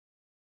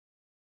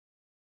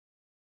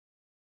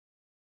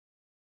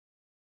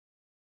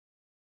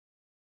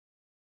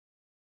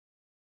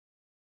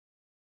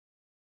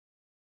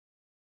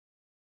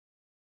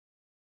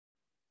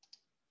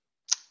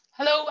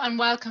Hello and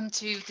welcome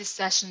to this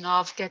session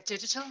of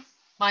GETDigital.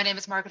 My name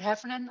is Margaret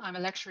Heffernan. I'm a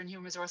lecturer in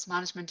Human Resource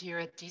Management here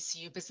at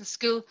DCU Business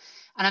School,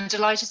 and I'm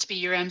delighted to be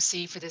your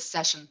MC for this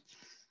session.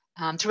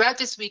 Throughout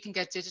this week in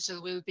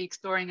GETDigital, we'll be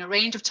exploring a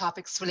range of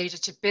topics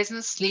related to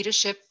business,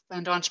 leadership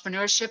and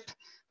entrepreneurship,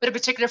 with a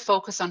particular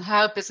focus on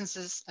how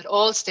businesses at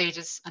all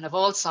stages and of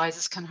all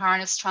sizes can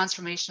harness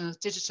transformational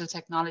digital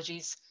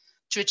technologies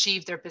to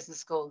achieve their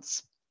business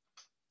goals.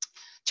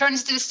 Turning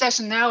to this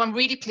session now, I'm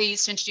really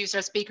pleased to introduce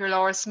our speaker,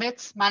 Laura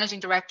Smyth, Managing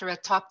Director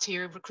at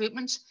Tier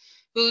Recruitment,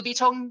 who will be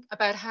talking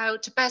about how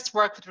to best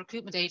work with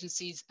recruitment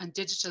agencies and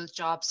digital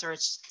job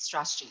search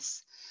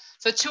strategies.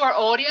 So to our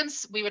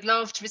audience, we would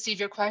love to receive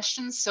your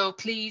questions, so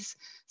please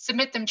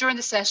submit them during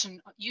the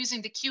session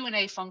using the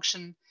Q&A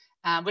function,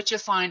 which you'll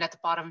find at the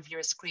bottom of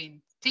your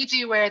screen. Please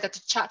be aware that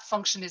the chat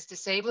function is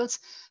disabled,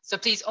 so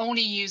please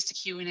only use the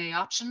Q&A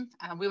option.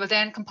 We will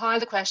then compile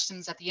the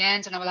questions at the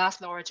end, and I will ask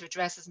Laura to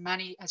address as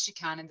many as she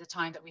can in the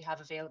time that we have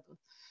available.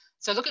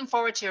 So looking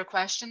forward to your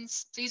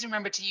questions. Please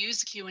remember to use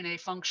the Q&A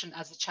function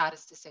as the chat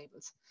is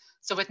disabled.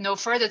 So with no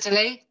further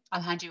delay,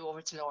 I'll hand you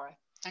over to Laura.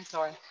 Thanks,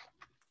 Laura.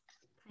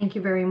 Thank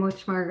you very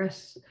much,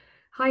 Margaret.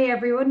 Hi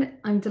everyone,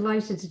 I'm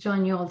delighted to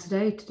join you all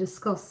today to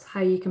discuss how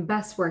you can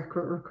best work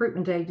with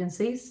recruitment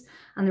agencies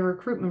and the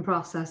recruitment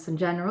process in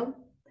general.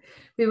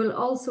 We will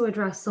also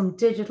address some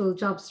digital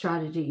job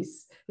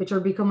strategies, which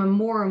are becoming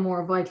more and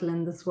more vital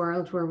in this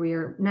world where we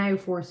are now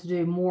forced to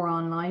do more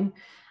online,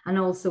 and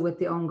also with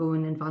the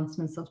ongoing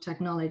advancements of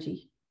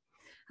technology.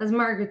 As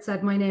Margaret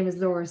said, my name is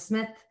Laura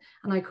Smyth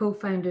and I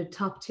co-founded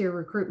Tier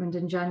Recruitment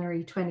in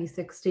January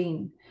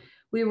 2016.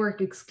 We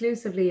work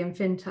exclusively in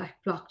fintech,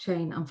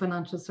 blockchain and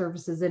financial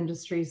services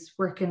industries,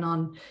 working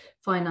on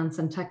finance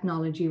and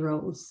technology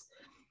roles.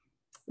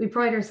 We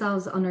pride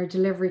ourselves on our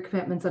delivery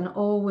commitments and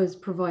always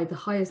provide the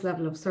highest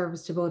level of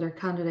service to both our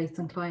candidates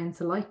and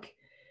clients alike.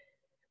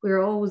 We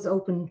are always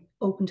open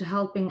to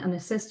helping and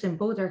assisting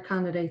both our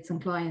candidates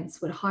and clients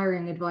with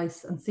hiring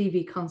advice and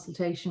CV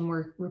consultation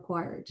where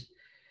required.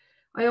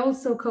 I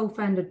also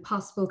co-founded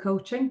Possible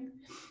Coaching,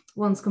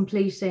 once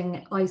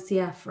completing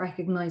ICF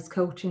recognised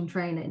coaching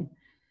training.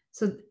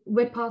 So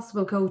with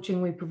Possible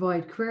Coaching, we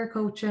provide career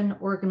coaching,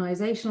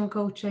 organisational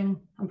coaching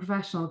and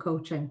professional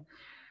coaching.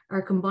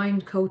 Our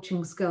combined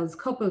coaching skills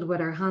coupled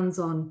with our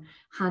hands-on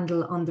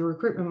handle on the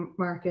recruitment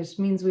market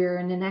means we are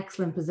in an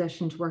excellent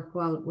position to work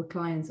well with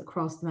clients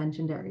across the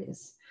mentioned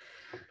areas.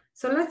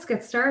 So let's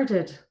get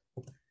started.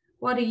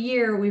 What a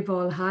year we've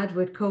all had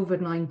with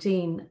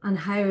COVID-19 and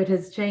how it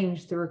has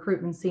changed the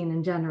recruitment scene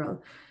in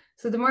general.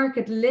 So the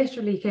market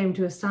literally came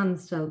to a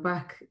standstill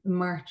back in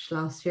March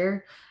last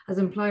year as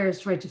employers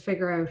tried to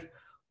figure out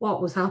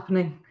what was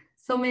happening.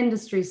 Some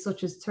industries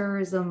such as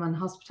tourism and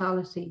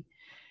hospitality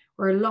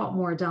were a lot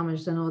more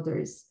damaged than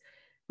others.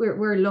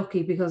 We're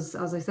lucky because,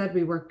 as I said,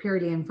 we work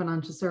purely in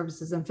financial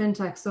services and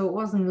fintech, so it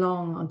wasn't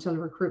long until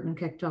recruitment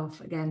kicked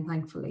off again,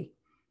 thankfully.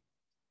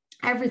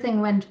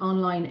 Everything went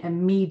online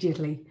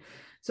immediately.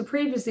 So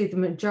previously, the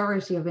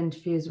majority of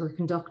interviews were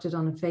conducted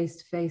on a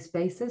face-to-face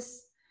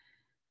basis.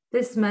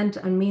 This meant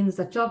and means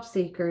that job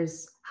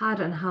seekers had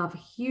and have a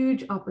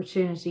huge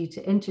opportunity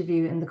to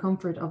interview in the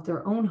comfort of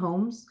their own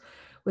homes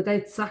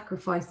without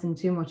sacrificing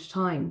too much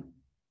time.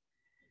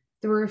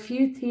 There were a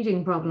few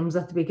teething problems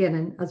at the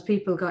beginning as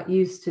people got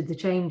used to the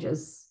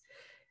changes.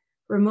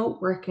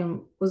 Remote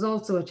working was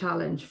also a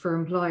challenge for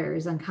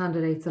employers and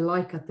candidates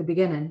alike at the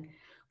beginning,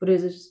 but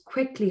it has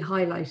quickly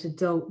highlighted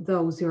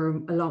those who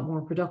are a lot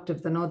more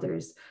productive than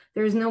others.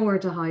 There is nowhere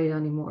to hide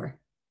anymore.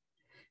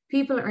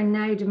 People are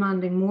now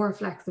demanding more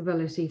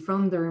flexibility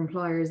from their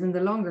employers in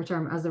the longer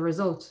term as a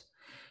result.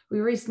 We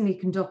recently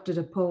conducted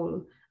a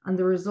poll and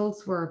the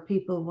results were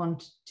people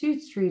want 2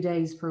 to 3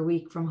 days per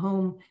week from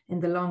home in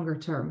the longer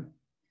term.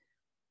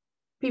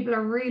 People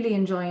are really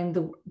enjoying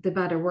the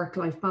better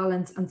work-life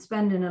balance and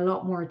spending a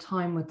lot more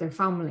time with their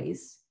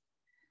families.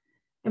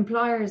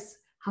 Employers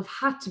have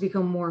had to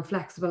become more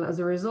flexible as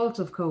a result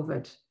of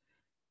COVID.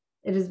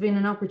 It has been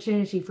an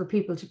opportunity for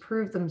people to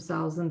prove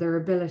themselves and their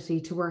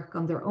ability to work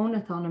on their own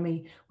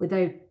autonomy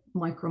without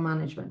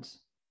micromanagement.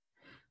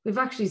 We've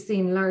actually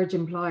seen large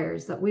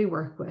employers that we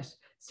work with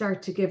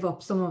start to give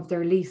up some of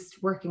their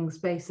leased working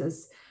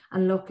spaces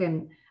and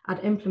looking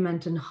at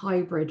implementing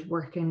hybrid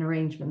working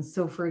arrangements.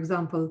 So for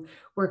example,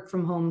 work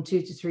from home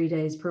 2 to 3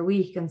 days per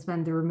week and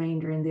spend the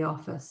remainder in the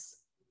office.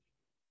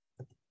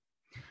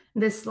 In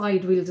this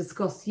slide, we'll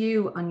discuss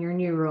you and your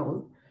new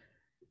role.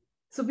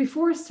 So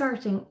before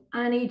starting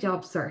any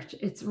job search,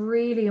 it's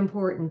really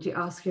important you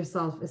ask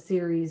yourself a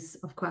series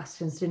of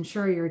questions to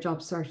ensure your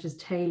job search is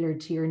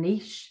tailored to your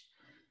niche.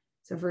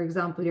 So for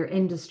example, your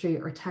industry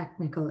or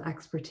technical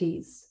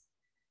expertise.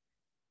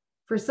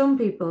 For some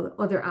people,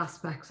 other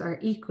aspects are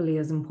equally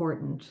as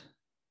important.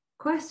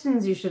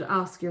 Questions you should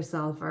ask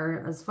yourself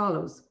are as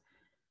follows.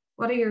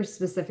 What are your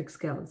specific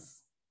skills?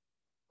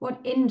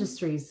 What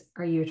industries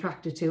are you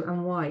attracted to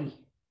and why?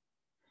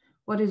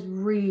 What is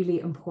really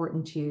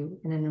important to you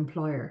in an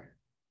employer?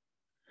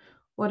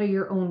 What are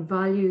your own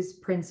values,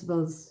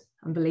 principles,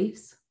 and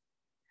beliefs?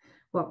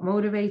 What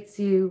motivates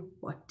you?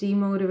 What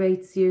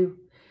demotivates you?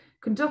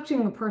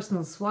 Conducting a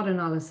personal SWOT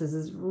analysis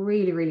is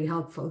really, really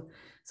helpful.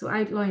 So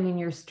outlining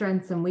your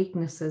strengths and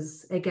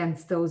weaknesses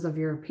against those of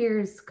your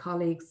peers,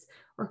 colleagues,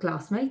 or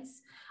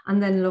classmates,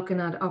 and then looking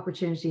at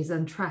opportunities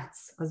and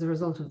threats as a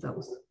result of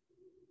those.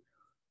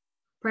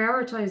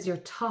 Prioritize your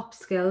top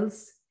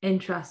skills,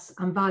 interests,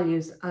 and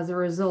values as a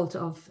result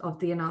of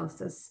the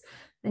analysis.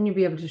 Then you'll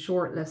be able to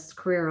shortlist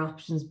career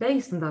options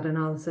based on that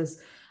analysis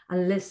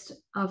and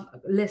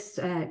list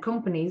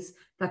companies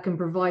that can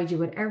provide you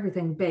with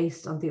everything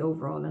based on the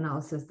overall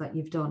analysis that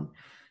you've done.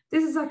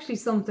 This is actually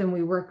something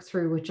we work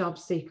through with job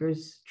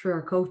seekers through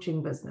our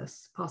coaching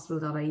business,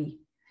 possible.ie.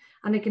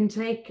 And it can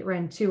take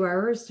around 2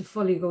 hours to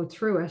fully go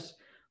through it,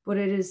 but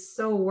it is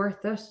so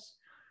worth it.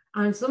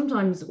 And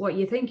sometimes what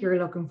you think you're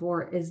looking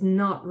for is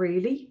not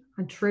really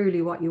and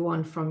truly what you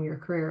want from your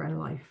career and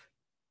life.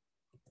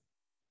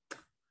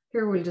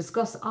 Here we'll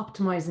discuss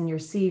optimizing your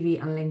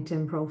CV and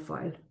LinkedIn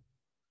profile.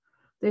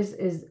 This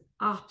is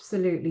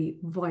absolutely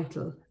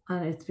vital,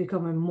 and it's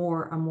becoming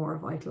more and more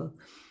vital.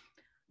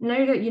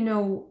 Now that you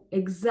know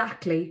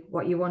exactly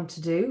what you want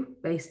to do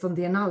based on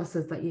the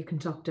analysis that you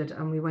conducted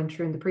and we went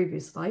through in the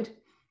previous slide,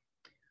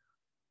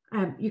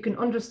 you can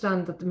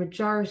understand that the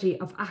majority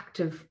of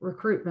active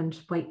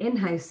recruitment by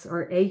in-house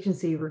or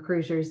agency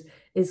recruiters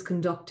is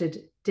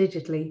conducted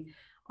digitally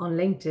on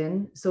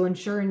LinkedIn. So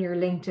ensuring your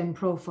LinkedIn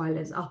profile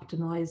is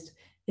optimized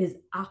is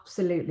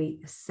absolutely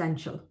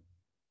essential.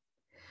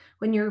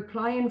 When you're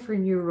applying for a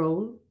new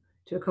role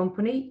to a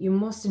company, you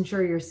must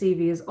ensure your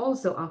CV is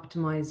also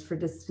optimized for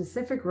the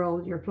specific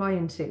role you're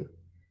applying to.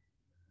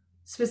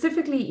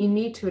 Specifically, you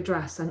need to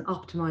address and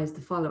optimize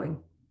the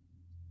following.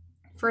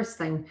 First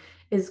thing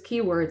is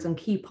keywords and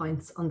key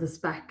points on the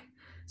spec.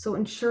 So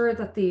ensure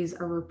that these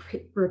are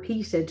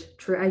repeated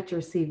throughout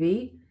your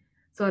CV,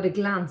 so at a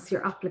glance,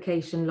 your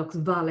application looks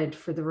valid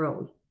for the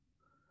role.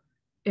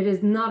 It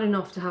is not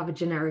enough to have a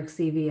generic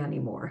CV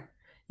anymore.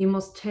 You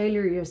must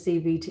tailor your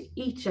CV to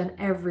each and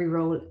every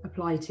role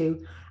applied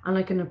to, and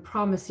I can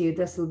promise you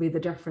this will be the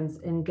difference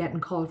in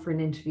getting called for an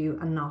interview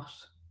and not.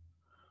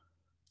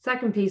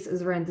 Second piece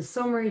is around the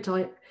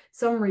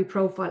summary,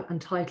 profile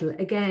and title.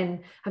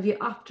 Again, have you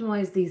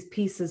optimized these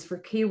pieces for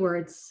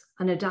keywords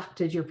and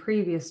adapted your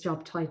previous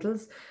job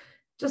titles?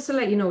 Just to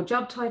let you know,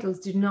 job titles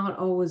do not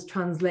always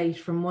translate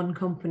from one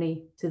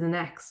company to the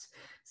next.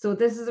 So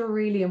this is a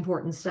really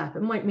important step.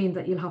 It might mean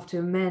that you'll have to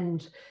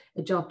amend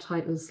a job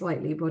title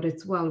slightly, but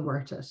it's well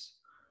worth it.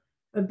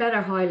 It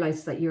better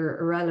highlights that you're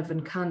a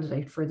relevant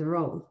candidate for the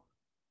role.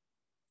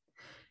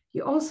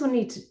 You also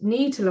need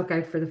to look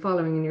out for the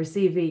following in your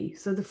CV.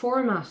 So the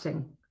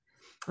formatting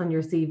on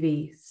your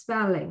CV,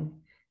 spelling,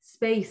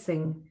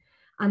 spacing,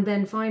 and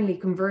then finally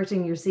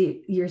converting your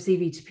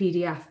CV to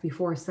PDF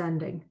before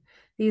sending.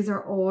 These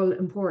are all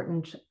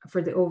important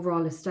for the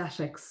overall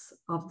aesthetics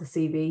of the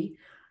CV.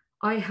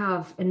 I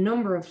have a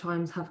number of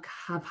times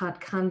have had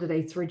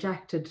candidates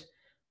rejected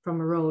from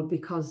a role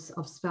because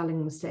of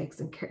spelling mistakes,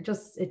 and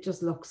it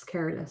just looks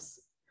careless.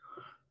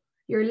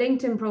 Your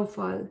LinkedIn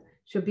profile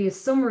should be a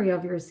summary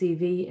of your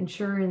CV,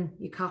 ensuring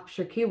you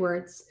capture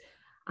keywords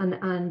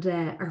and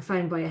are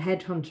found by a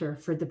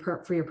headhunter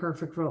for your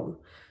perfect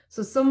role.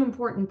 So some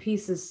important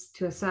pieces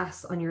to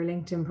assess on your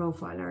LinkedIn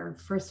profile are,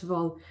 first of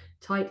all,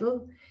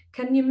 title.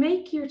 Can you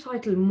make your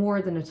title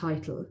more than a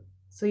title?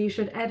 So you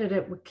should edit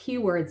it with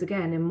keywords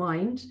again in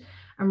mind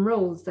and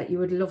roles that you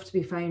would love to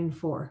be found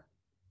for.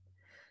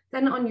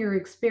 Then on your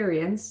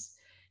experience,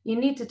 you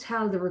need to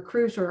tell the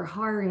recruiter or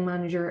hiring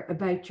manager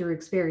about your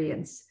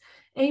experience.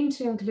 Aim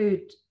to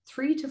include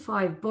 3 to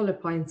 5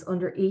 bullet points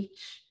under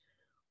each,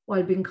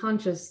 while being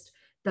conscious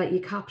that you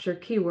capture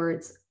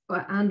keywords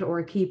and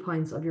or key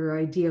points of your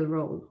ideal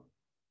role.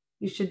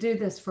 You should do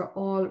this for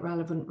all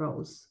relevant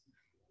roles.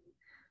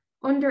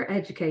 Under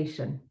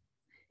education,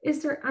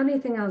 is there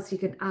anything else you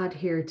can add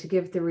here to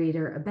give the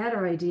reader a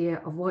better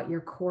idea of what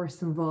your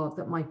course involved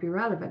that might be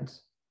relevant?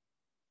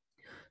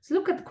 So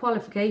look at the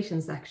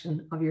qualification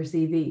section of your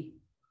CV.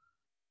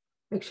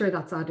 Make sure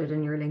that's added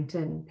in your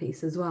LinkedIn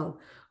piece as well.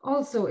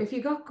 Also, if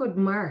you got good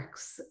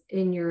marks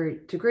in your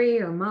degree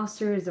or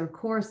master's or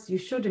course, you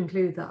should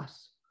include that.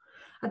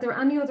 Are there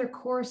any other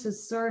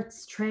courses,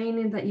 certs,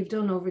 training that you've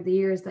done over the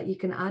years that you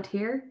can add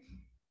here?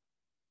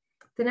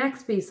 The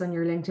next piece on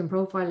your LinkedIn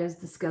profile is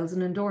the skills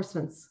and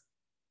endorsements.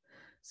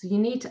 So you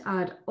need to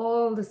add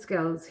all the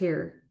skills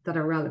here that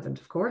are relevant,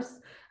 of course,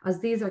 as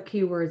these are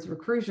keywords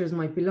recruiters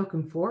might be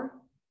looking for,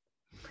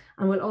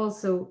 and will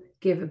also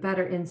give a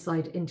better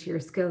insight into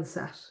your skill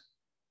set.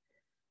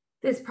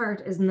 This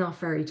part is not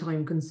very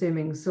time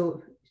consuming,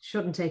 so it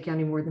shouldn't take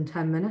any more than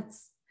 10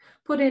 minutes.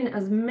 Put in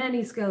as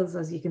many skills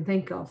as you can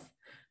think of,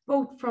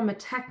 both from a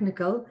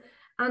technical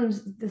and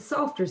the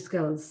softer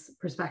skills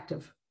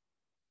perspective.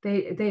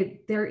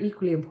 They're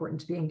equally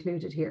important to be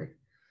included here.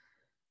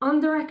 On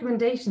the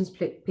recommendations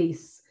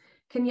piece,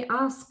 can you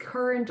ask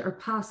current or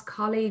past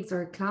colleagues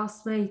or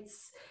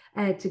classmates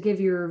to give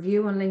you a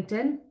review on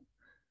LinkedIn?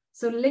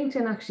 So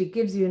LinkedIn actually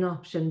gives you an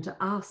option to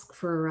ask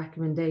for a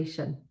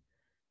recommendation.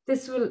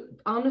 This will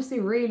honestly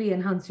really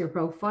enhance your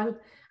profile,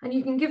 and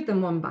you can give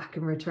them one back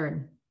in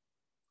return.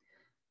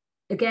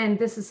 Again,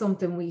 this is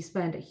something we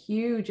spend a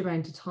huge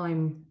amount of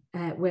time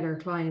with our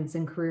clients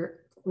in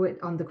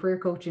on the career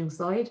coaching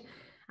side.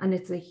 And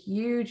it's a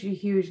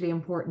hugely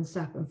important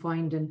step in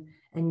finding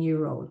a new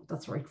role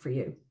that's right for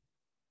you.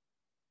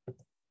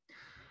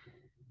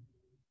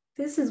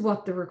 This is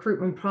what the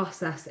recruitment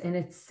process in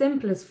its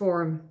simplest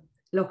form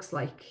looks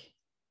like.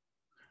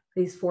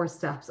 These 4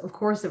 steps. Of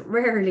course, it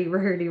rarely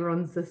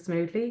runs this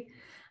smoothly,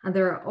 and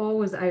there are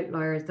always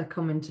outliers that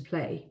come into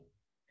play.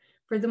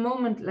 For the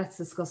moment, let's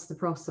discuss the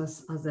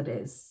process as it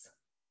is.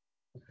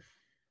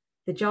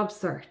 The job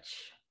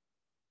search.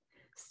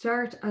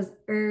 Start as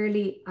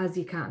early as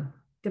you can.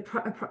 A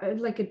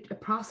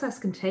process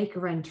can take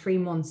around 3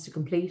 months to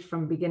complete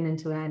from beginning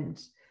to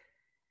end.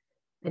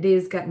 It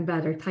is getting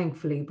better,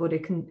 thankfully, but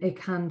it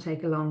can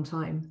take a long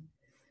time.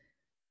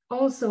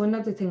 Also,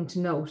 another thing to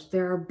note,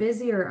 there are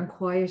busier and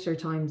quieter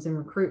times in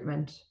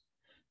recruitment.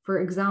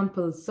 For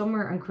example,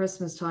 summer and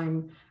Christmas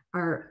time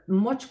are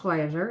much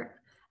quieter,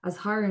 as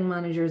hiring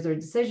managers or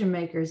decision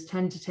makers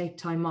tend to take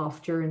time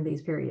off during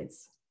these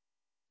periods.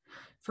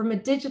 From a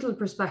digital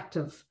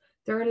perspective,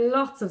 there are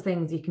lots of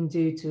things you can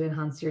do to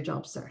enhance your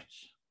job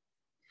search.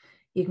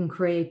 You can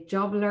create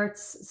job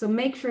alerts, so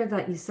make sure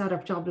that you set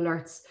up job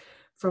alerts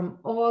from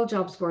all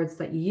jobs boards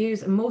that you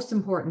use, and most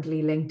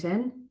importantly,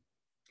 LinkedIn.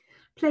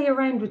 Play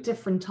around with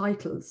different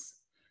titles.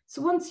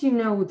 So once you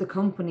know the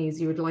companies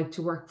you would like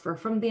to work for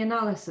from the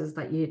analysis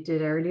that you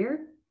did earlier,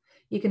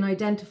 you can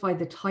identify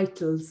the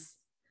titles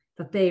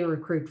that they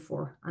recruit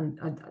for and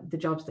the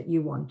jobs that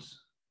you want.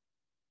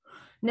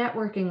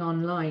 Networking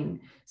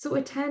online. So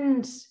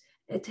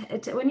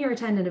when you're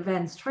attending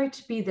events, try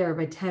to be there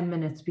about 10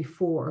 minutes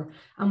before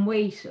and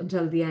wait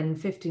until the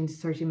end, 15 to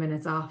 30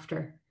 minutes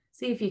after.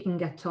 See if you can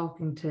get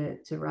talking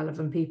to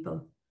relevant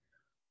people.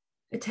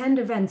 Attend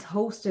events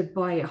hosted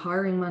by a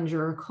hiring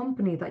manager or a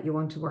company that you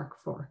want to work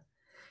for.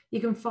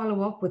 You can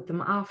follow up with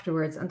them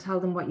afterwards and tell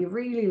them what you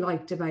really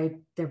liked about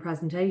their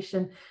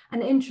presentation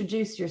and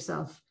introduce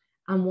yourself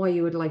and why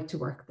you would like to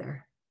work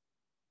there.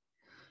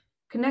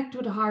 Connect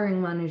with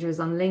hiring managers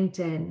on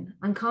LinkedIn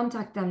and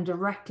contact them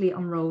directly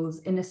on roles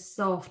in a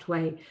soft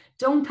way.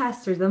 Don't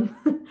pester them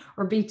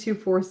or be too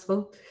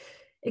forceful.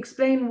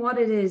 Explain what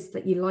it is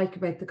that you like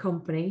about the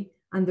company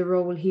and the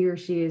role he or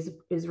she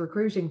is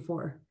recruiting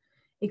for.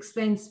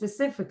 Explain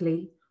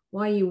specifically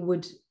why you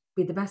would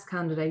be the best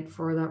candidate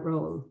for that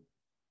role.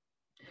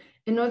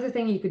 Another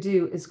thing you could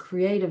do is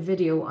create a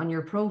video on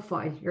your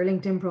profile, your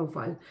LinkedIn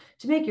profile,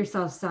 to make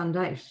yourself stand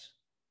out.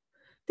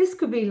 This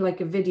could be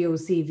like a video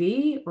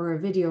CV or a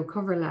video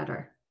cover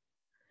letter.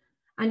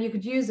 And you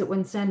could use it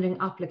when sending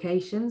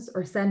applications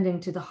or sending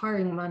to the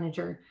hiring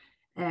manager,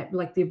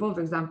 like the above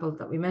example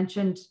that we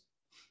mentioned.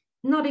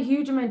 Not a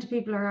huge amount of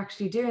people are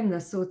actually doing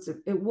this, so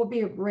it would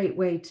be a great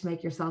way to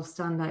make yourself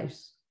stand out.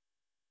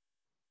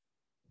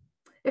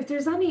 If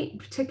there's any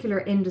particular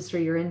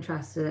industry you're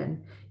interested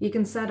in, you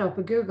can set up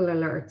a Google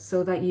alert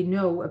so that you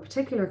know a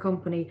particular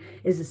company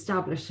is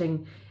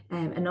establishing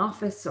an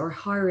office or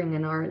hiring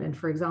in Ireland,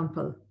 for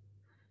example.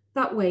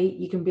 That way,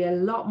 you can be a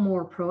lot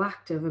more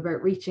proactive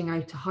about reaching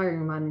out to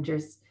hiring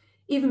managers,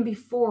 even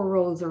before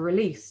roles are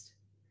released.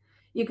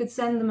 You could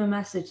send them a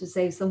message to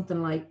say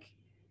something like,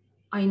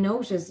 I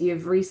noticed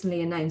you've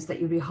recently announced that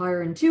you'll be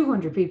hiring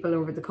 200 people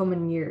over the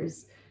coming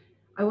years.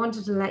 I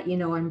wanted to let you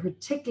know I'm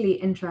particularly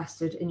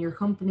interested in your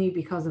company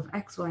because of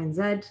X, Y, and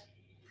Z.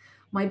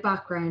 My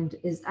background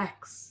is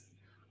X.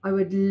 I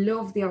would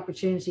love the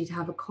opportunity to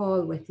have a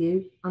call with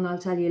you, and I'll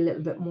tell you a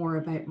little bit more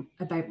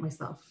about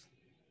myself.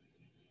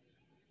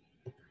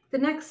 The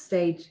next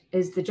stage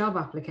is the job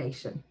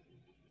application.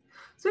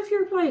 So if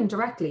you're applying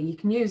directly, you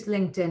can use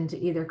LinkedIn to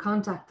either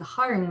contact the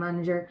hiring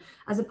manager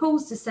as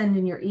opposed to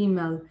sending your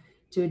email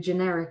to a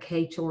generic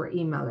HR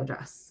email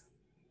address.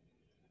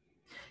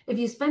 If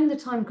you spend the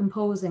time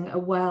composing a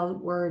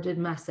well-worded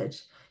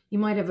message, you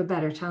might have a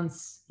better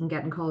chance in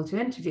getting called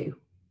to interview.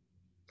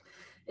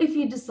 If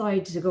you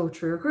decide to go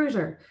through a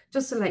recruiter,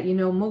 just to let you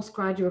know, most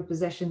graduate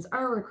positions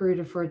are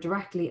recruited for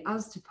directly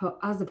as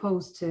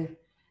opposed to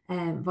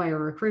via a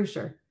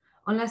recruiter,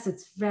 unless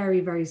it's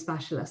very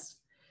specialist.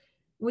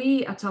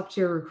 We at Top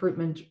Tier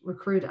Recruitment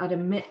recruit at a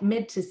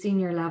mid to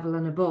senior level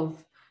and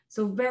above,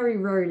 so very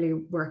rarely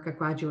work at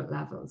graduate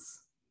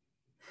levels.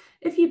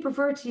 If you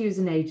prefer to use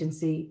an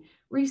agency,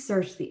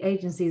 research the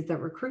agencies that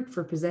recruit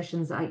for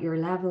positions at your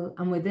level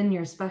and within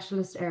your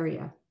specialist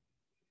area.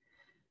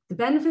 The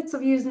benefits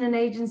of using an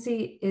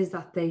agency is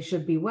that they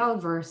should be well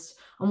versed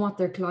on what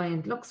their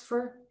client looks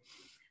for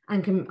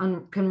and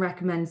can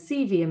recommend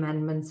CV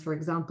amendments, for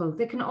example.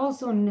 They can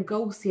also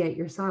negotiate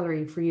your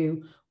salary for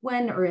you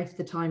when or if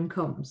the time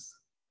comes.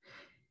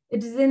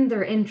 It is in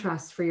their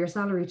interest for your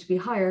salary to be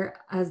higher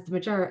as the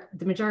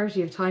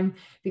majority of time,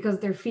 because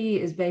their fee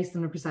is based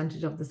on a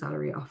percentage of the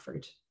salary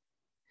offered.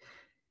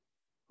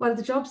 While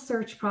the job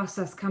search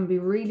process can be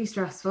really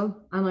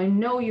stressful, and I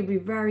know you'll be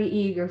very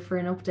eager for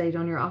an update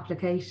on your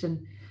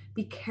application,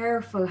 be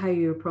careful how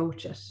you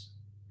approach it.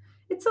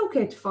 It's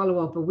okay to follow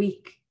up a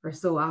week or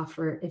so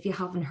after if you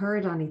haven't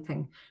heard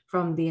anything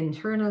from the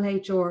internal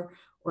HR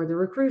or the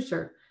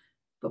recruiter,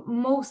 But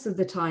most of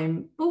the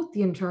time, both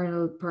the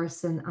internal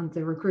person and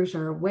the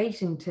recruiter are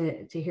waiting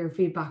to hear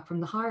feedback from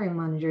the hiring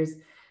managers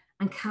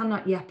and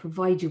cannot yet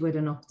provide you with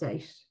an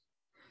update.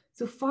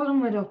 So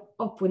following it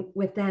up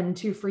with them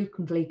too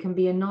frequently can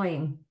be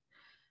annoying.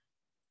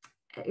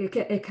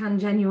 It can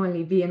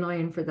genuinely be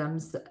annoying for them.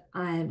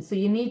 So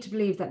you need to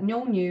believe that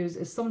no news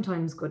is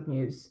sometimes good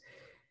news.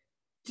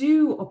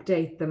 Do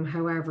update them,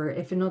 however,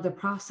 if another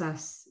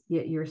process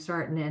you're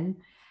starting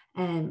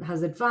in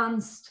has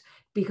advanced,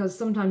 because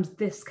sometimes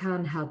this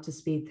can help to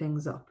speed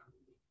things up.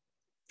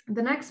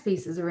 The next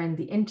piece is around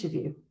the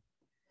interview.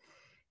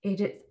 It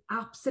is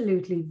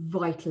absolutely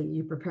vital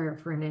you prepare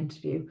for an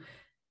interview.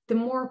 The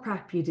more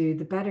prep you do,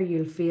 the better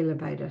you'll feel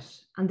about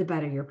it and the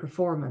better your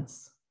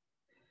performance.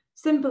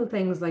 Simple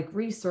things like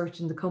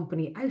researching the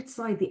company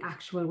outside the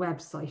actual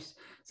website.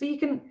 So you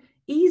can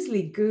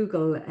easily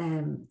Google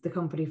the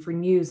company for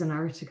news and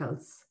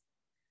articles.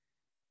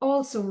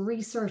 Also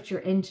research your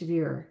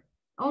interviewer.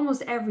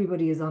 Almost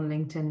everybody is on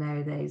LinkedIn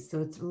nowadays,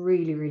 so it's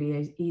really,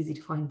 really easy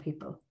to find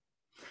people.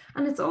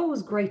 And it's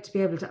always great to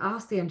be able to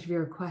ask the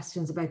interviewer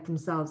questions about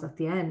themselves at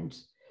the end.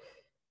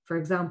 For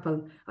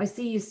example, I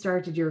see you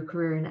started your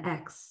career in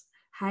X.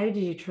 How did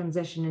you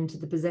transition into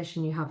the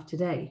position you have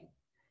today?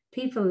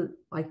 People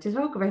like to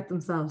talk about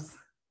themselves.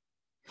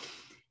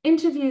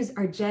 Interviews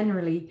are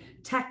generally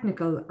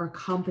technical or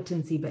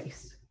competency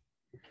based.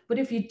 But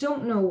if you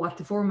don't know what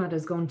the format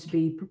is going to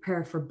be,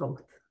 prepare for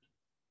both.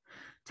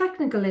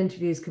 Technical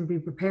interviews can be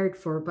prepared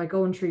for by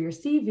going through your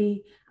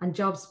CV and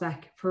job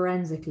spec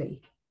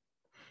forensically.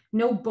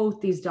 Know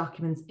both these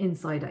documents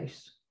inside out.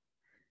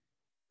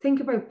 Think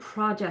about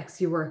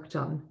projects you worked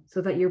on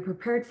so that you're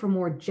prepared for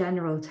more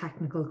general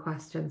technical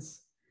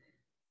questions.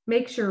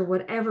 Make sure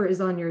whatever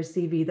is on your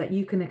CV that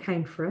you can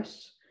account for it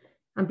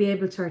and be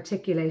able to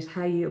articulate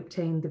how you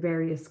obtained the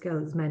various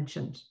skills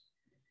mentioned.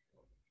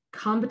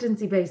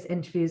 Competency-based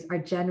interviews are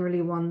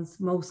generally ones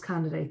most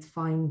candidates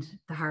find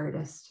the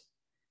hardest.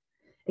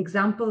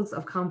 Examples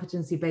of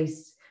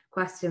competency-based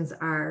questions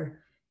are,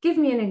 give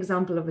me an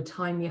example of a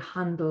time you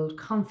handled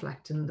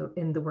conflict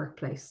in the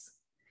workplace.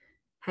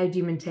 How do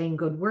you maintain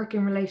good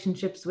working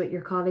relationships with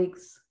your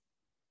colleagues?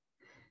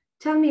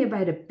 Tell me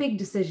about a big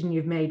decision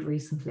you've made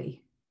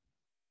recently.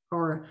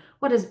 Or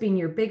what has been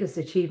your biggest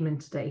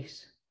achievement to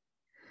date?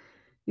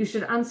 You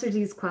should answer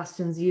these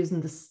questions using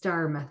the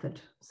STAR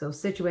method. So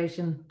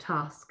situation,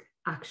 task,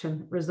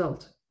 action,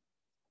 result.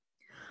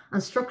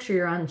 And structure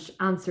your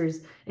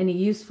answers in a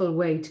useful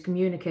way to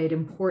communicate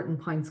important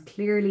points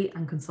clearly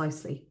and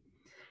concisely.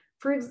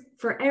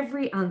 For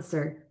every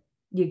answer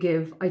you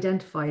give,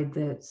 identify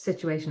the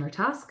situation or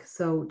task.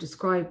 So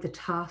describe the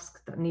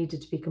task that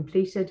needed to be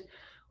completed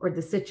or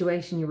the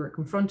situation you were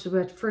confronted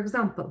with. For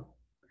example,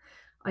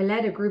 I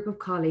led a group of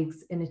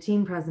colleagues in a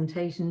team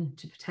presentation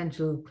to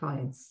potential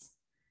clients.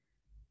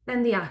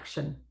 Then the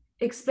action.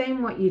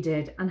 Explain what you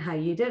did and how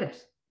you did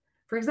it.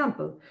 For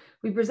example,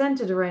 we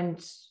presented to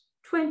around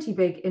 20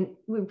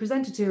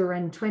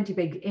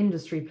 big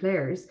industry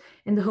players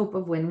in the hope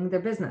of winning their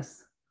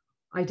business.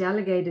 I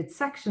delegated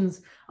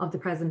sections of the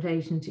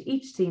presentation to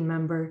each team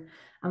member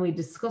and we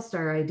discussed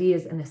our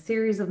ideas in a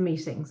series of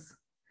meetings.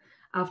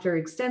 After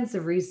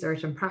extensive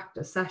research and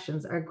practice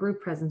sessions, our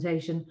group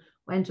presentation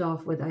went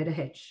off without a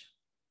hitch.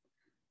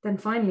 Then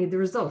finally, the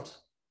result.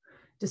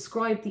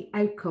 Describe the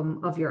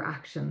outcome of your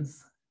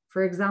actions.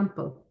 For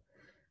example,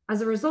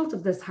 as a result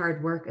of this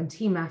hard work and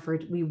team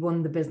effort, we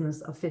won the business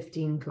of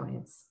 15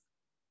 clients.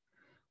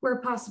 Where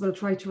possible,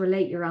 try to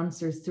relate your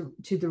answers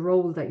to the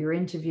role that you're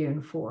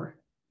interviewing for.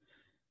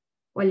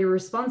 While your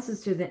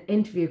responses to the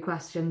interview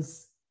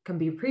questions can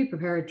be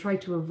pre-prepared, try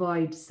to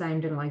avoid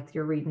sounding like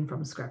you're reading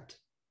from a script.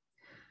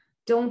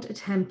 Don't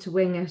attempt to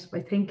wing it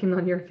by thinking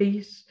on your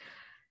feet,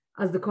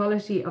 as the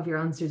quality of your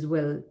answers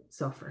will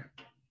suffer.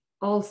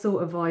 Also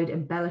avoid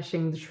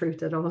embellishing the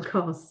truth at all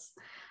costs.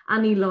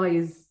 Any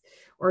lies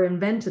or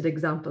invented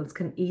examples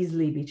can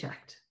easily be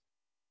checked.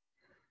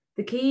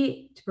 The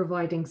key to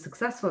providing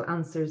successful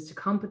answers to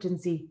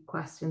competency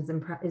questions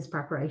is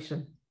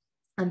preparation.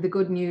 And the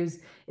good news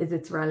is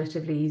it's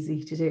relatively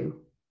easy to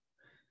do.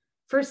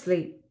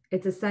 Firstly,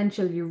 it's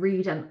essential you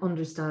read and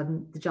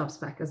understand the job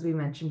spec, as we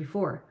mentioned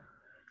before.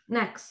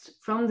 Next,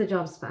 from the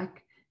job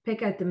spec,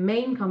 pick out the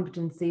main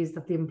competencies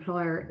that the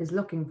employer is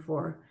looking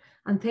for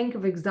and think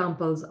of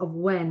examples of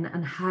when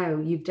and how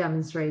you've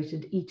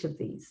demonstrated each of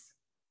these.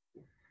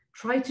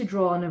 Try to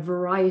draw on a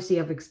variety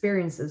of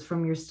experiences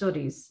from your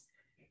studies,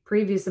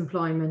 previous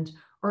employment,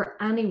 or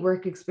any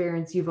work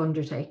experience you've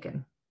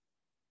undertaken.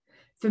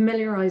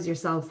 Familiarize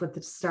yourself with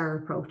the STAR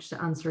approach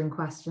to answering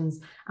questions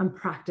and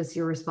practice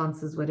your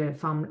responses with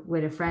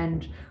a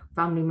friend,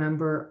 family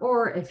member,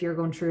 or if you're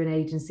going through an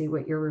agency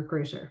with your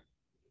recruiter.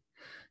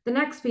 The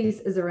next piece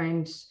is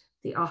around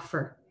the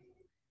offer.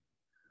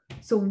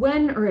 So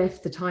when or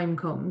if the time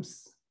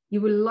comes, you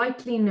will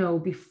likely know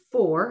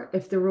before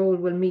if the role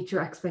will meet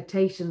your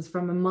expectations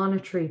from a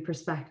monetary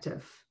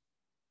perspective.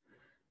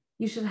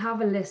 You should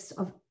have a list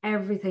of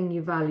everything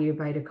you value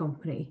about a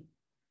company.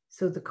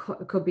 So it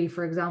could be,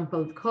 for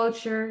example, the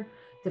culture,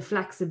 the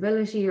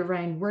flexibility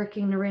around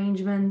working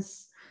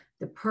arrangements,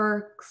 the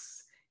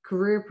perks,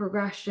 career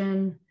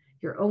progression,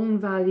 your own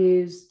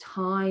values,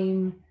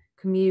 time,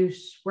 commute,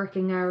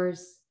 working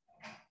hours.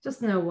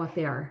 Just know what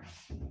they are.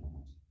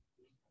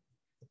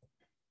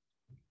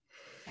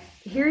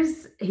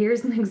 Here's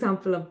an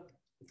example of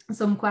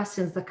some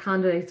questions that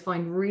candidates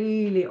find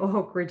really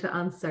awkward to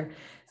answer.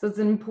 So it's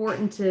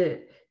important to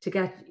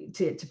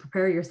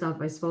prepare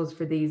yourself, I suppose,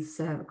 for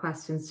these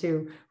questions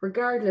too,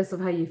 regardless of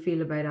how you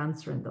feel about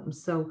answering them.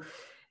 So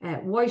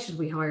why should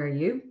we hire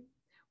you?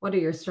 What are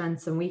your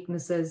strengths and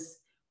weaknesses?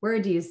 Where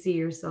do you see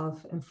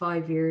yourself in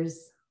 5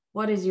 years?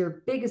 What is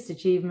your biggest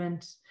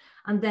achievement?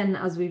 And then,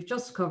 as we've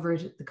just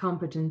covered, the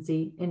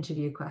competency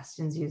interview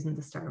questions using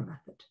the STAR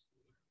method.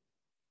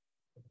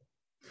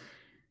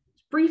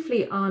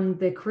 Briefly on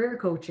the career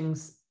coaching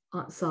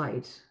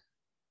side.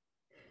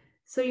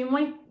 So you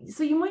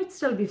might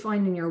still be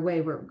finding your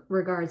way with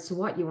regards to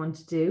what you want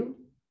to do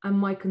and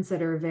might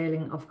consider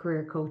availing of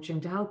career coaching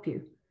to help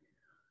you.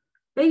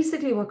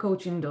 Basically, what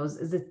coaching does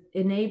is it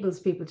enables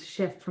people to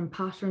shift from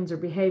patterns or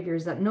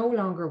behaviors that no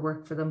longer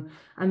work for them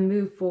and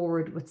move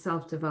forward with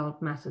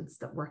self-developed methods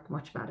that work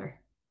much better.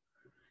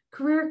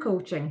 Career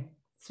coaching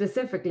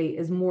specifically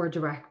is more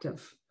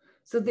directive.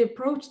 So the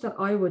approach that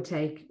I would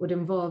take would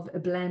involve a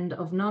blend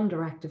of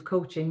non-directive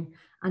coaching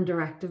and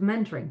directive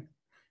mentoring.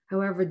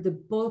 However, the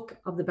bulk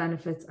of the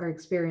benefits are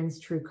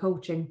experienced through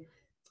coaching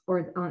or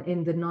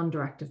in the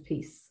non-directive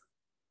piece.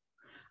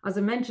 As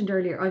I mentioned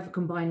earlier, I have a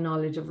combined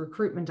knowledge of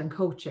recruitment and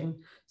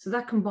coaching. So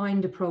that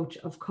combined approach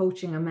of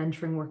coaching and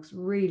mentoring works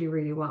really,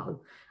 really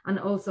well. And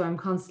also I'm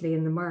constantly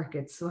in the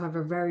market, so I have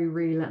a very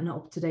real and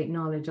up-to-date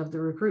knowledge of the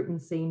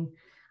recruitment scene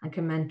and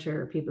can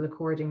mentor people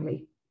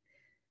accordingly.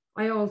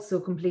 I also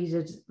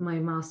completed my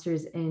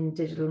master's in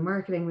digital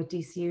marketing with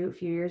DCU a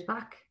few years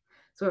back.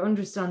 So I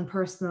understand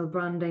personal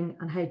branding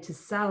and how to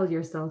sell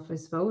yourself, I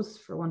suppose,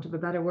 for want of a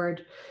better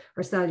word,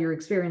 or sell your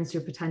experience to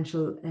your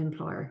potential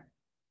employer.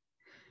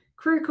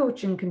 Career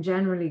coaching can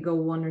generally go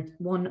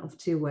one of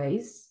two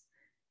ways.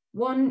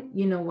 One,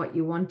 you know what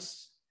you want,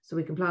 so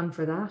we can plan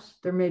for that.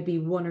 There may be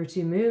 1 or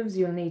 2 moves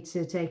you'll need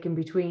to take in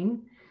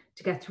between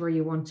to get to where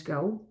you want to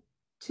go.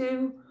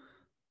 2,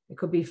 it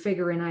could be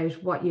figuring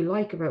out what you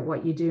like about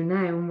what you do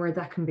now and where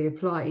that can be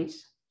applied.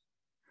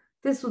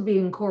 This will be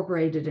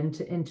incorporated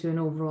into an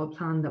overall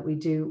plan that we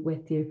do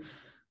with you.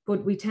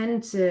 But we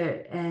tend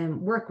to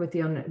work with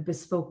you on a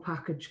bespoke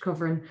package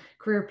covering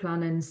career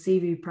planning,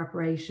 CV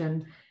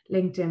preparation,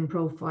 LinkedIn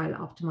profile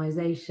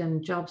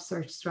optimization, job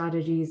search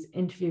strategies,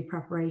 interview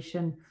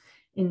preparation,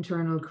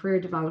 internal career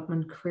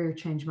development, career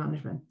change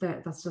management.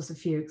 That's just a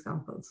few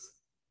examples.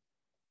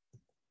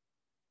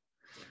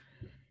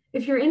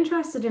 If you're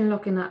interested in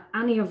looking at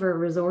any of our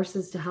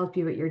resources to help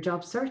you with your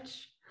job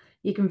search,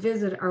 you can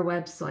visit our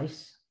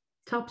website,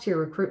 Top Tier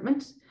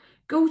Recruitment.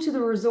 Go to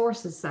the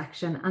resources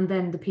section and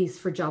then the piece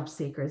for job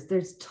seekers.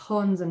 There's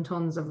tons and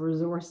tons of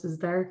resources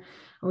there.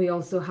 And we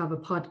also have a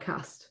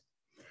podcast.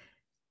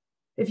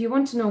 If you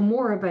want to know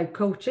more about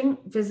coaching,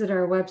 visit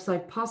our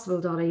website,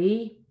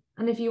 possible.ie.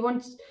 And if you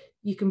want,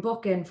 you can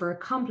book in for a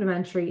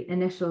complimentary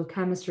initial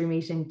chemistry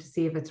meeting to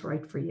see if it's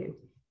right for you.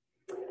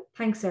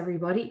 Thanks,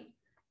 everybody.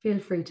 Feel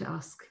free to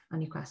ask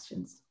any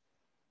questions.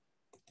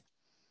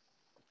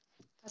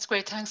 That's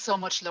great. Thanks so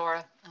much,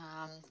 Laura,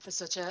 for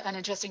such an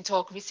interesting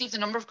talk. We received a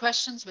number of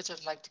questions, which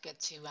I'd like to get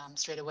to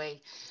straight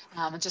away.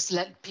 And just to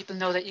let people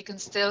know that you can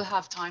still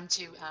have time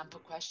to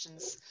put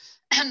questions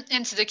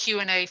into the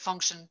Q&A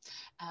function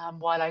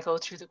while I go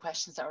through the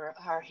questions that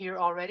are here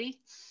already.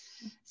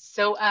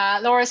 So,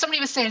 Laura, somebody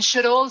was saying,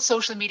 should all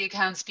social media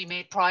accounts be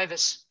made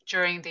private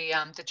during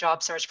the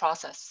job search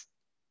process?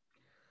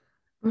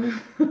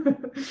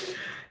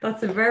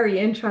 That's a very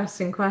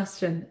interesting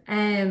question.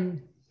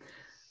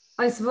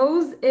 I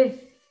suppose if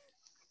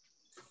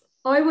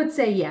I would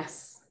say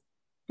yes,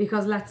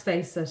 because let's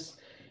face it,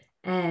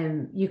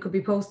 you could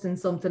be posting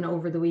something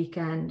over the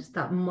weekend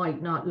that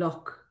might not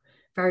look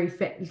very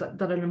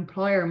that an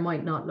employer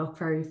might not look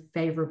very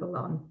favorable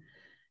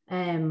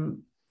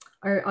on.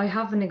 I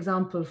have an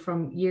example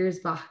from years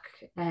back.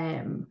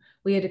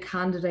 We had a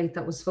candidate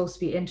that was supposed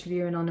to be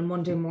interviewing on a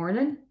Monday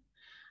morning,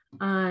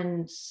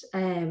 and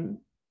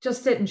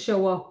just didn't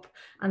show up,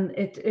 and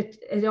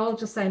it all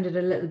just sounded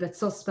a little bit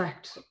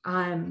suspect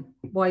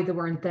why they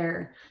weren't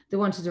there. They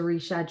wanted to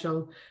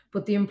reschedule,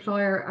 but the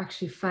employer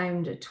actually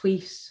found a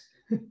tweet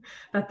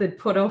that they'd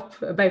put up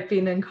about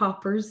being in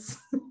Coppers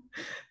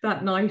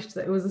that night.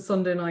 That it was a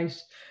Sunday night.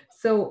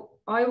 So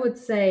I would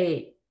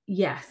say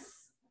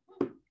yes.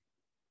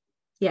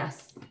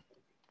 Yes.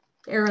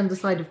 Err on the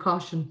side of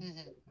caution.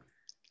 Mm-hmm.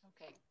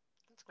 Okay,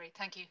 that's great.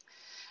 Thank you.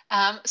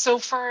 So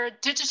for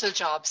digital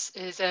jobs,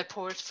 is a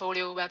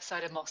portfolio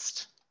website a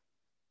must?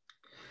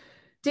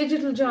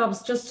 Digital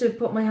jobs, just to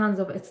put my hands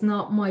up, it's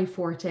not my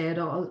forte at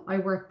all. I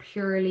work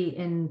purely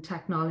in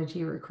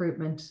technology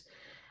recruitment.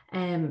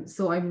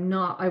 So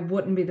I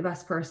wouldn't be the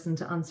best person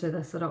to answer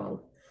this at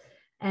all.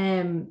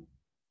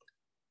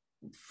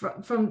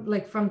 from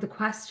the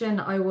question,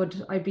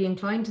 I'd be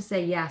inclined to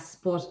say yes,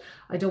 but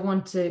I don't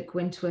want to go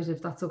into it,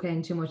 if that's okay,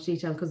 in too much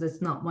detail, because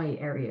it's not my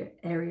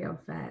area of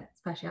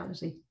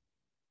speciality.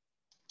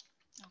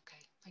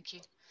 Okay, thank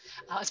you.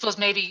 I suppose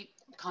maybe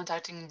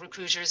contacting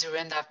recruiters who are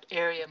in that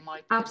area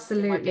might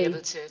be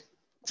able to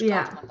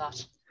guide them on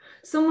that.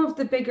 Some of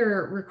the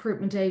bigger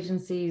recruitment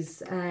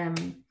agencies,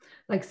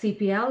 like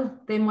CPL,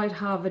 they might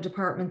have a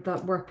department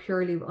that work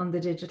purely on the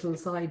digital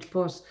side,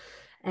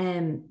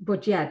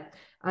 but yeah,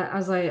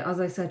 as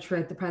I said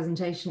throughout the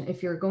presentation,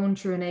 if you're going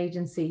through an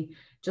agency,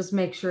 just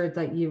make sure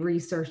that you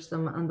research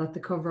them and that they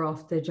cover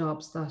off the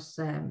jobs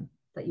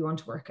that you want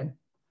to work in.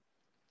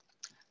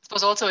 I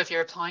suppose also, if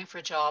you're applying for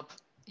a job,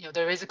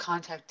 there is a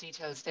contact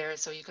details there,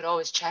 so you could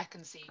always check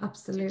and see,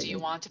 absolutely, do you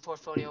want a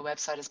portfolio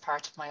website as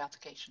part of my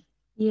application?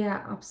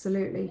 Yeah,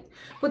 absolutely.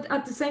 But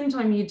at the same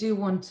time, you do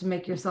want to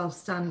make yourself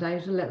stand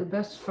out a little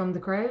bit from the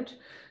crowd.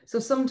 So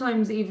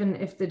sometimes, even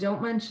if they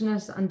don't mention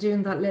it, and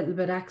doing that little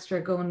bit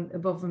extra, going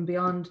above and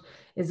beyond,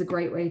 is a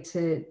great way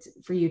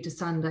for you to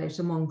stand out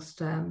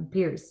amongst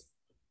peers.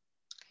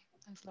 Okay,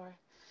 thanks, Laura.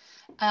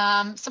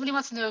 Somebody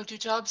wants to know, do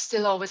jobs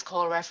still always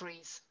call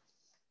referees?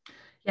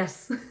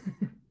 Yes.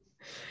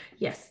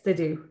 Yes, they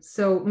do.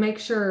 So make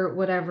sure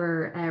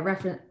whatever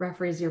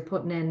referees you're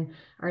putting in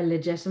are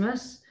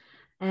legitimate.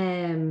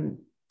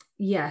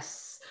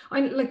 Yes,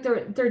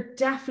 there are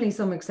definitely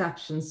some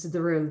exceptions to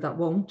the rule that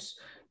won't,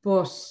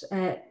 but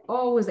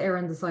always err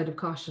on the side of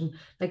caution.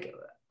 Like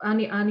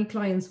any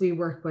clients we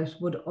work with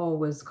would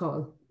always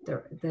call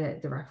the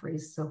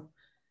referees, so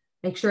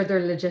make sure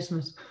they're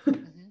legitimate.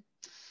 Mm-hmm.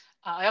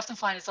 I often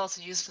find it's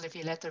also useful if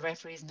you let the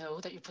referees know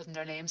that you're putting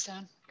their names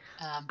down,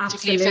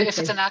 particularly if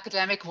it's an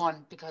academic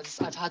one, because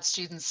I've had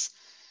students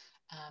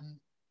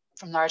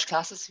from large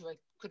classes who I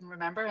couldn't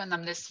remember, and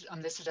I'm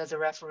listed as a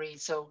referee.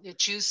 So you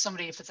choose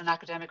somebody, if it's an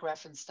academic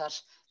reference, that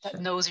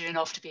sure, knows you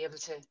enough to be able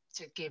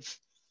to give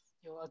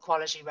a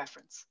quality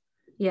reference.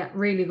 Yeah,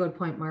 really good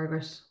point,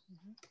 Margaret.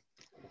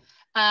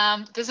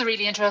 Mm-hmm. This is a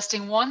really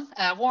interesting one.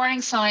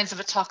 Warning signs of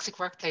a toxic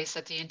workplace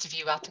at the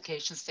interview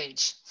application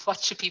stage.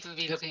 What should people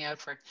be looking out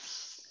for?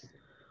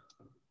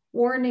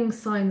 Warning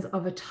signs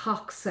of a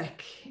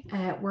toxic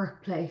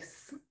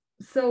workplace.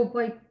 So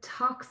by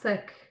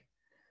toxic,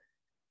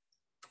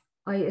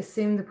 I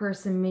assume the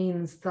person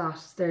means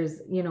that there's,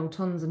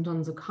 tons and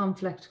tons of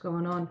conflict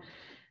going on.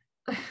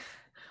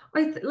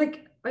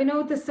 I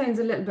know this sounds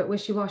a little bit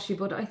wishy-washy,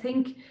 but I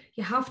think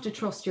you have to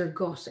trust your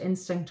gut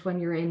instinct when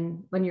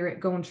you're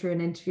going through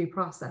an interview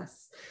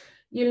process.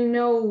 You'll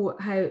know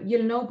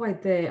by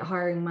the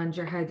hiring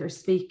manager how they're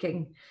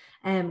speaking,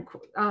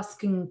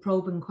 asking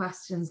probing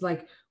questions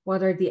like,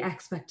 what are the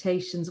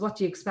expectations? What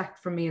do you expect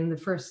from me in the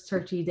first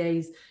 30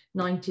 days,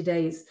 90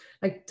 days?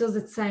 Like, does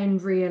it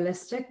sound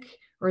realistic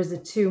or is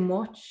it too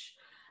much?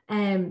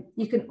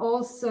 You can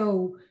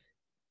also,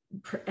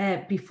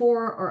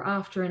 before or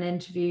after an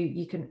interview,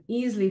 you can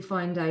easily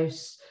find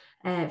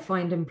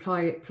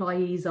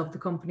employees of the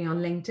company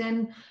on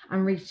LinkedIn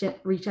and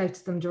reach out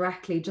to them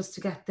directly, just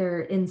to get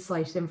their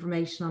insight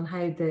information on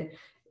how the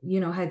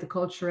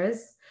culture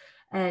is.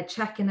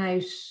 Checking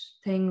out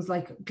things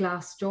like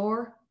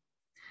Glassdoor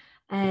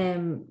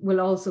will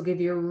also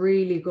give you a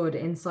really good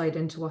insight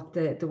into what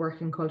the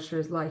working culture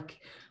is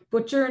like.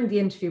 But during the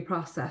interview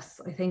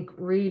process, I think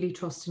really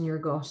trusting your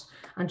gut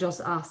and just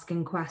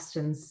asking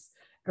questions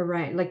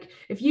around, like,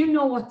 if you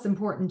know what's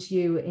important to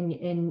you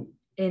in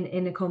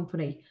a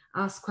company,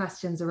 ask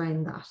questions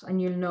around that,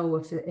 and you'll know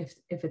if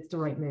it's the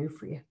right move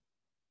for you.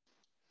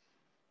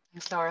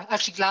 Thanks, Laura.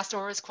 Actually,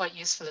 Glassdoor is quite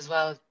useful as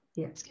well,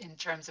 yeah, in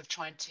terms of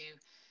trying to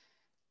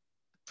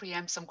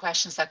preempt some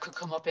questions that could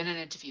come up in an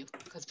interview,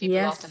 because people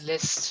often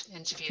list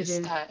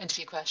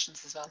interview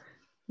questions as well.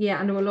 Yeah,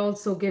 and it will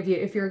also give you,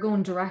 if you're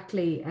going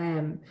directly,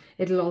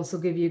 it'll also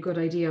give you a good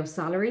idea of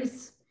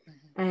salaries,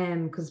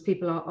 because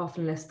people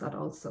often list that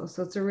also.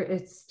 So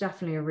it's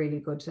definitely a really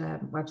good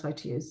website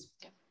to use.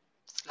 Yeah,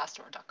 it's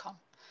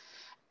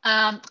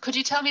glassdoor.com. Could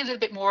you tell me a little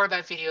bit more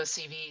about video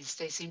CVs?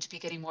 They seem to be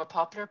getting more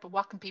popular, but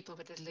what can people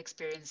with little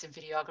experience in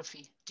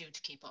videography do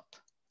to keep up?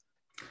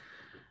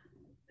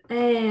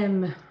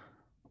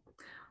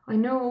 I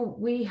know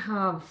we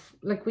have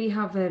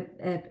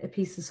a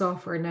piece of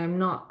software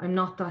now. I'm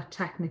not that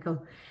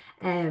technical,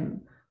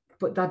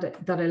 but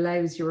that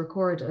allows you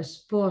record it.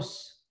 But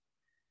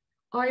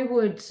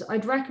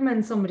I'd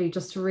recommend somebody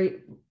just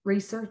to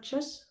research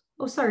it.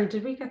 Oh, sorry,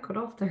 did we get cut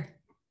off there?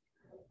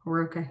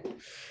 We're okay.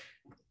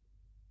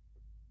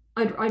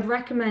 I'd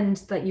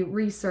recommend that you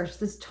research.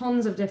 There's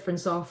tons of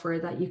different software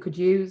that you could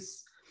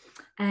use.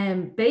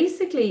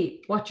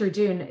 Basically, what you're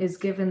doing is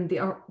giving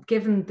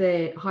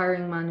the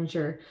hiring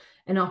manager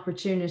an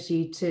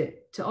opportunity to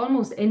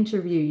almost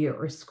interview you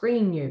or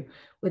screen you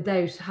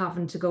without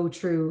having to go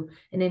through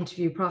an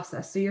interview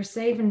process. So you're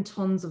saving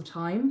tons of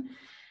time.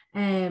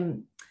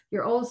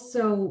 You're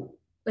also,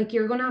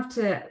 you're going to have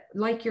to,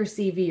 like your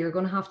CV, you're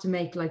going to have to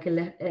make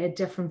a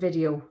different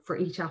video for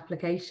each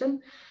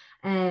application.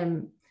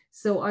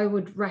 So I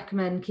would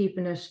recommend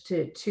keeping it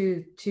to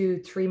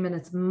 2-3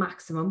 minutes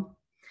maximum.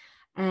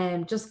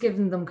 just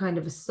giving them kind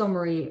of a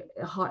summary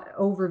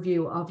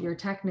overview of your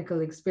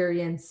technical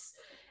experience,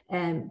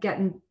 and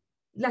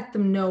let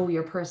them know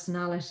your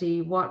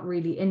personality, what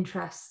really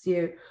interests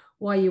you,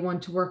 why you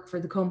want to work for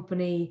the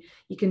company.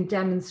 You can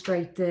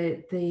demonstrate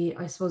the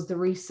I suppose the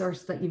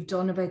research that you've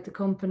done about the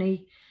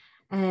company.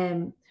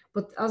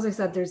 But as I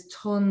said, there's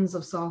tons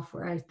of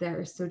software out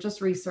there, so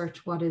just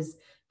research what is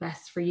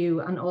best for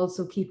you, and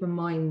also keep in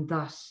mind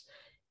that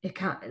it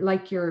can't,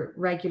 like your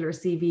regular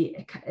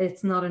CV,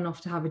 it's not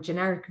enough to have a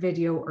generic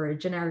video or a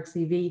generic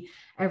CV.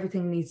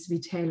 Everything needs to be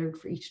tailored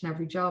for each and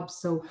every job.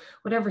 So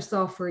whatever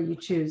software you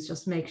choose,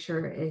 just make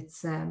sure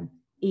it's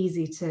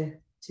easy to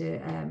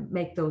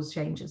make those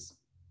changes.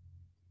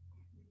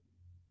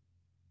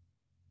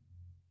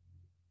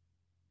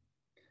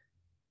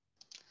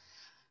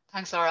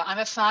 Thanks, Laura. I'm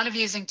a fan of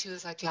using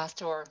tools like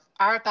Glassdoor.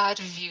 Are bad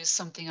reviews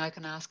something I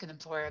can ask an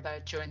employer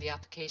about during the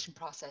application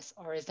process,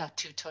 or is that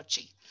too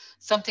touchy?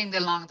 Something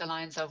along the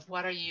lines of,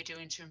 what are you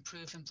doing to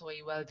improve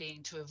employee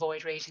well-being to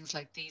avoid ratings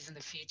like these in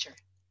the future?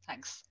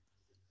 Thanks.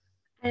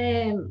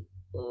 I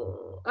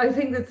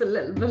think it's a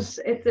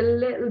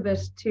little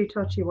bit too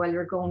touchy while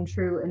you're going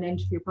through an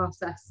interview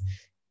process.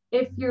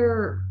 If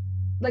you're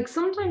like,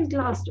 sometimes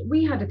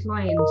we had a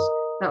client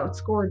that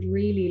scored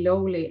really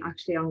lowly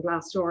actually on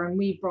Glassdoor, and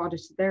we brought it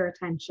to their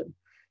attention.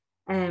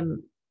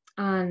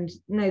 And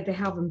now they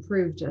have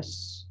improved it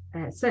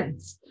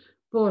since.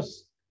 But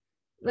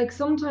like,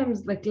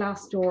 sometimes like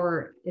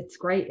Glassdoor, it's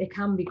great, it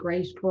can be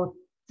great, but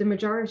the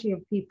majority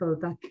of people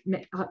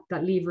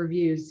that leave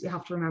reviews, you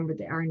have to remember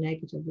they are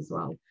negative as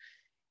well.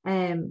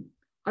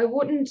 I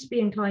wouldn't be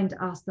inclined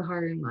to ask the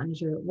hiring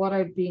manager. What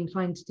I'd be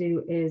inclined to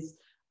do is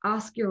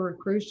ask your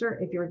recruiter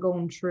if you're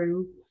going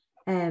through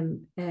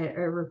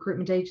a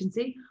recruitment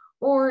agency,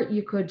 or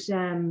you could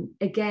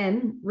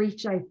again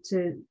reach out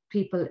to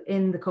people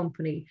in the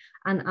company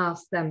and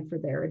ask them for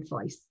their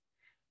advice.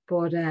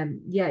 But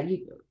yeah,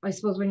 I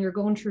suppose when you're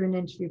going through an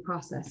interview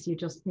process, you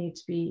just need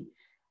to be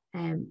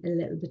a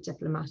little bit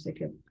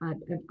diplomatic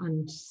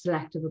and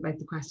selective about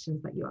the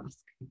questions that you ask.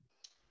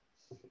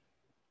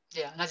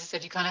 Yeah, and as you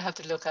said, you kind of have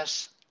to look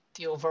at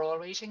the overall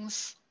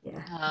ratings.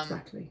 Yeah,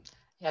 exactly.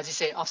 Yeah, as you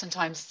say,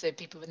 oftentimes the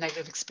people with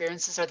negative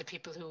experiences are the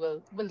people who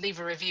will leave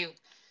a review.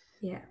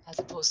 Yeah. As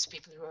opposed to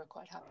people who are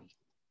quite happy.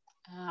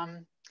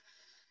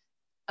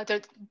 Are there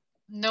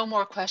no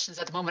more questions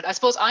at the moment? I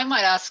suppose I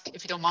might ask,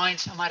 if you don't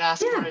mind, I might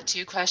ask one or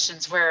two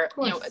questions where,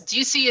 do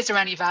you see, is there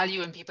any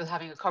value in people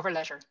having a cover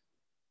letter?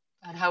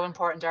 And how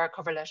important are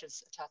cover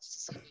letters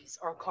attached to CVs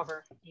or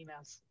cover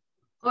emails?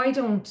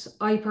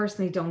 I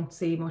personally don't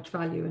see much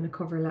value in a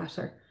cover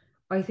letter.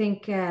 I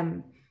think,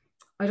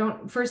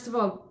 first of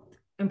all,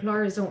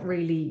 employers don't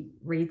really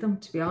read them,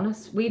 to be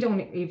honest. We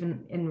don't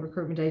even in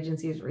recruitment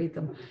agencies read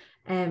them.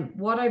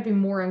 What I'd be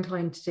more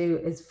inclined to do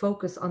is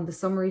focus on the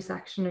summary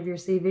section of your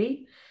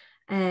CV,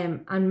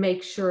 and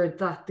make sure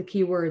that the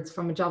keywords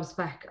from a job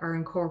spec are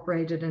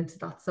incorporated into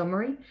that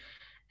summary.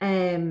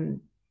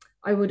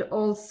 I would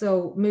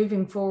also,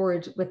 moving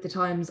forward with the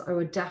times, I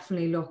would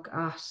definitely look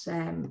at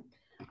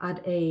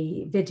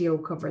a video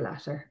cover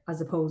letter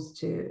as opposed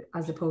to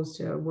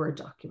a Word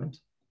document.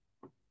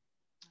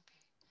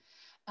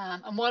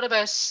 And what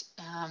about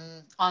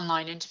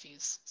online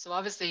interviews? So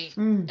obviously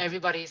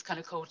everybody's kind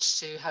of coached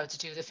to how to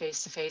do the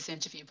face-to-face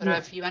interview, but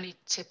have you any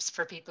tips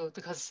for people?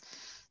 Because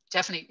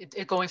definitely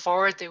going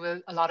forward,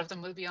 a lot of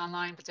them will be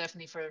online, but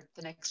definitely for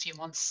the next few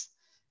months,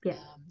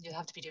 you'll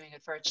have to be doing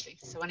it virtually.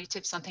 So any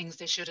tips on things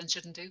they should and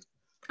shouldn't do?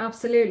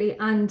 Absolutely.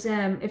 And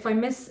if I'm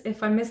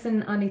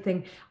missing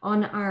anything,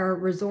 on our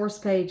resource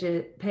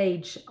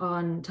page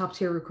on Top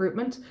Tier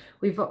Recruitment,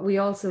 we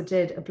also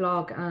did a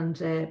blog and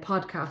a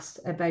podcast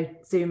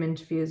about Zoom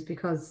interviews,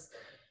 because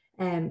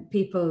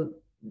people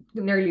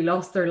nearly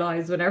lost their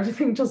lives when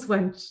everything just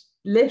went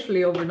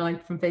literally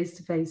overnight from face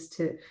to face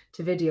to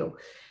video.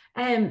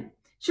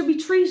 Should be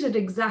treated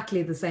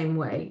exactly the same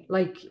way.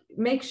 Like,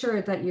 make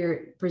sure that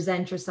you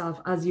present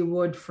yourself as you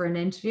would for an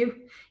interview,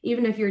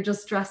 even if you're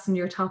just dressed in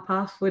your top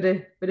half with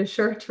a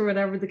shirt or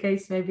whatever the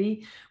case may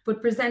be,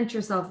 but present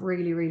yourself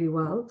really, really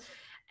well.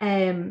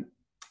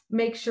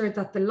 Make sure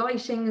that the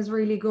lighting is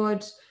really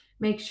good.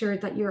 Make sure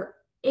that your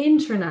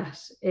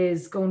internet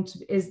is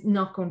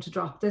not going to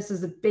drop. This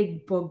is a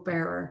big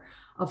bugbearer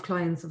of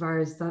clients of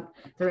ours, that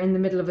they're in the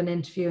middle of an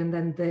interview and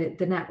then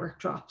the network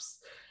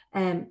drops.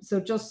 So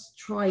just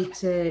try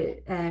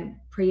to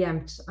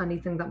preempt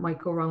anything that might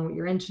go wrong with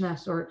your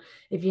internet, or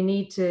if you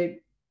need to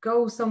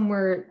go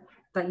somewhere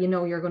that you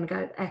know you're going to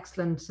get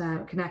excellent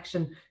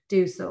connection,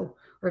 do so.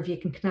 Or if you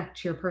can connect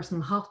to your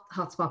personal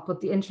hotspot, but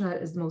the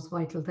internet is the most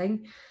vital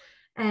thing.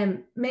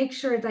 Make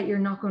sure that you're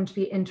not going to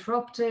be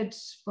interrupted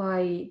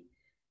by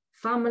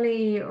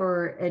family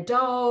or a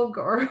dog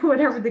or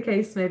whatever the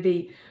case may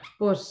be,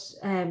 but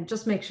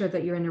just make sure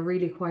that you're in a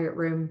really quiet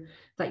room,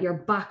 that your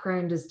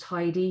background is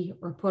tidy,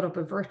 or put up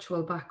a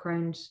virtual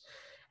background,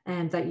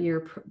 and that you're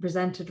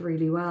presented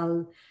really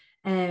well.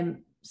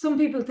 some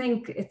people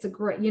think it's a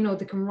great, you know,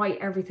 they can write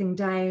everything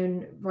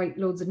down, write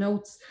loads of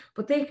notes,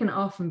 but they can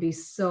often be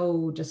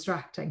so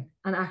distracting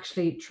and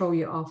actually throw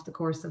you off the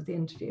course of the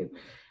interview.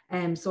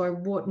 So I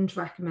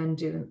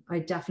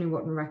definitely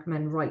wouldn't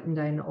recommend writing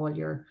down all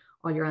your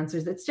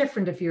answers. It's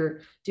different if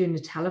you're doing a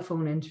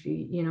telephone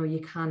interview, you know,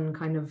 you can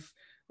kind of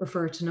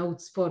refer to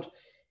notes, but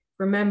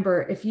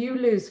remember, if you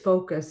lose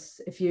focus,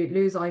 if you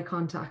lose eye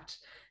contact,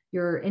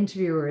 your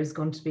interviewer is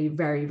going to be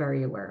very,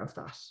 very aware of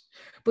that.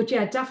 But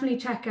yeah, definitely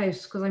check out,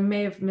 because I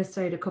may have missed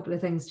out a couple of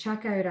things.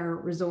 Check out our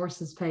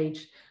resources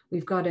page.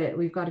 We've got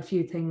a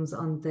few things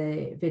on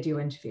the video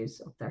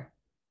interviews up there.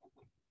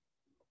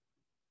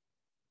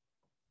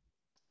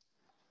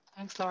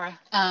 Thanks, Laura.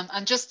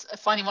 And just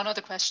finally, one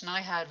other question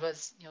I had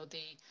was,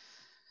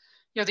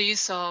 the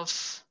use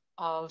of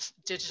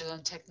digital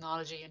and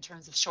technology in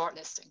terms of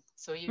shortlisting.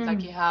 So you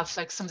have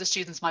like some of the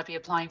students might be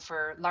applying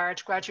for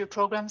large graduate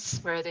programs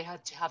where they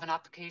had to have an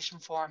application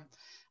form,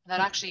 and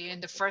that actually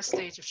in the first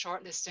stage of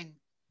shortlisting,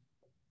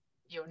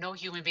 no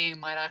human being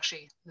might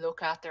actually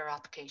look at their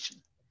application.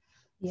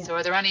 Yeah. So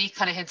are there any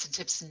kind of hints and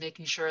tips in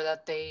making sure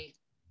that they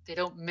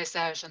don't miss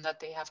out and that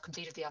they have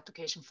completed the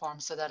application form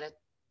so that it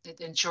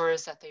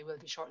ensures that they will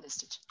be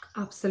shortlisted?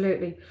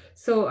 Absolutely.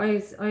 So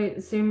I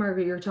assume,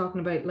 Margaret, you're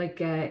talking about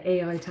like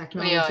AI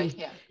technology.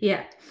 AI,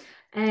 yeah.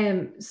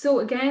 Yeah. So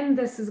again,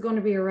 this is going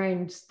to be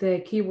around the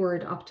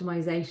keyword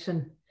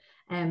optimization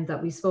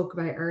that we spoke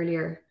about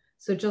earlier.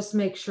 So just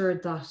make sure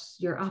that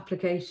your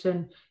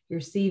application,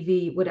 your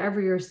CV,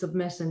 whatever you're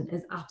submitting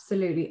is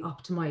absolutely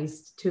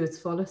optimized to its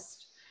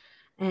fullest.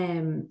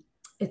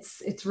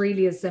 It's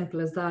really as simple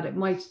as that. It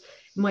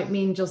might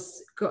mean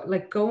just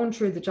going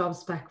through the job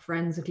spec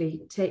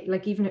forensically.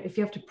 Even if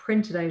you have to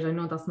print it out, I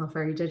know that's not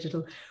very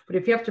digital, but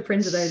if you have to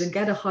print it out and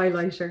get a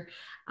highlighter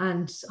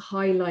and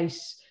highlight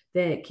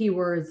the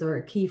keywords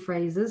or key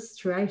phrases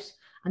throughout,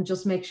 and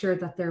just make sure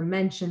that they're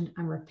mentioned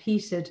and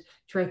repeated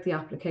throughout the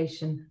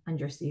application and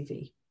your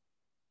CV.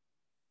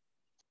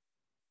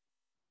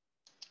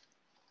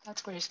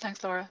 That's great.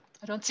 Thanks, Laura.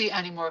 I don't see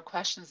any more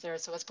questions there.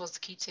 So I suppose the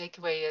key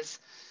takeaway is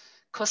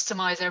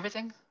customize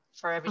everything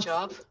for every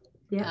job,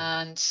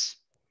 and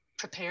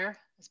prepare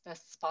as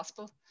best as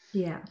possible.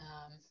 Yeah.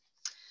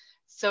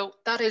 So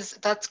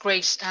that's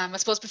great. I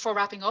suppose before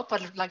wrapping up,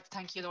 I'd like to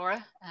thank you,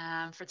 Laura,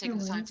 for taking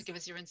the time to give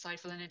us your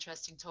insightful and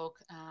interesting talk,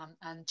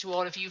 and to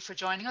all of you for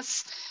joining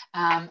us.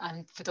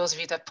 And for those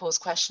of you that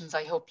posed questions,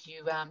 I hope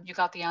you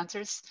got the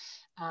answers,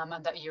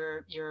 and that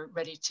you're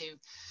ready to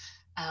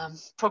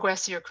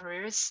progress your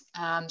careers.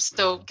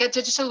 So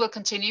GETDigital will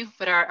continue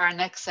with our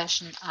next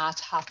session at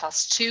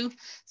 2:30.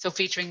 So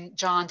featuring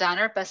John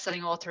Danner,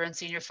 best-selling author and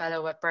senior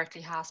fellow at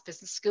Berkeley Haas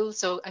Business School.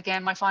 So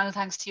again, my final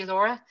thanks to you,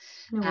 Laura.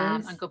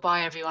 And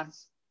goodbye, everyone.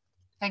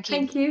 Thank you.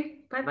 Thank you.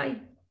 Bye-bye.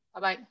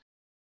 Bye-bye.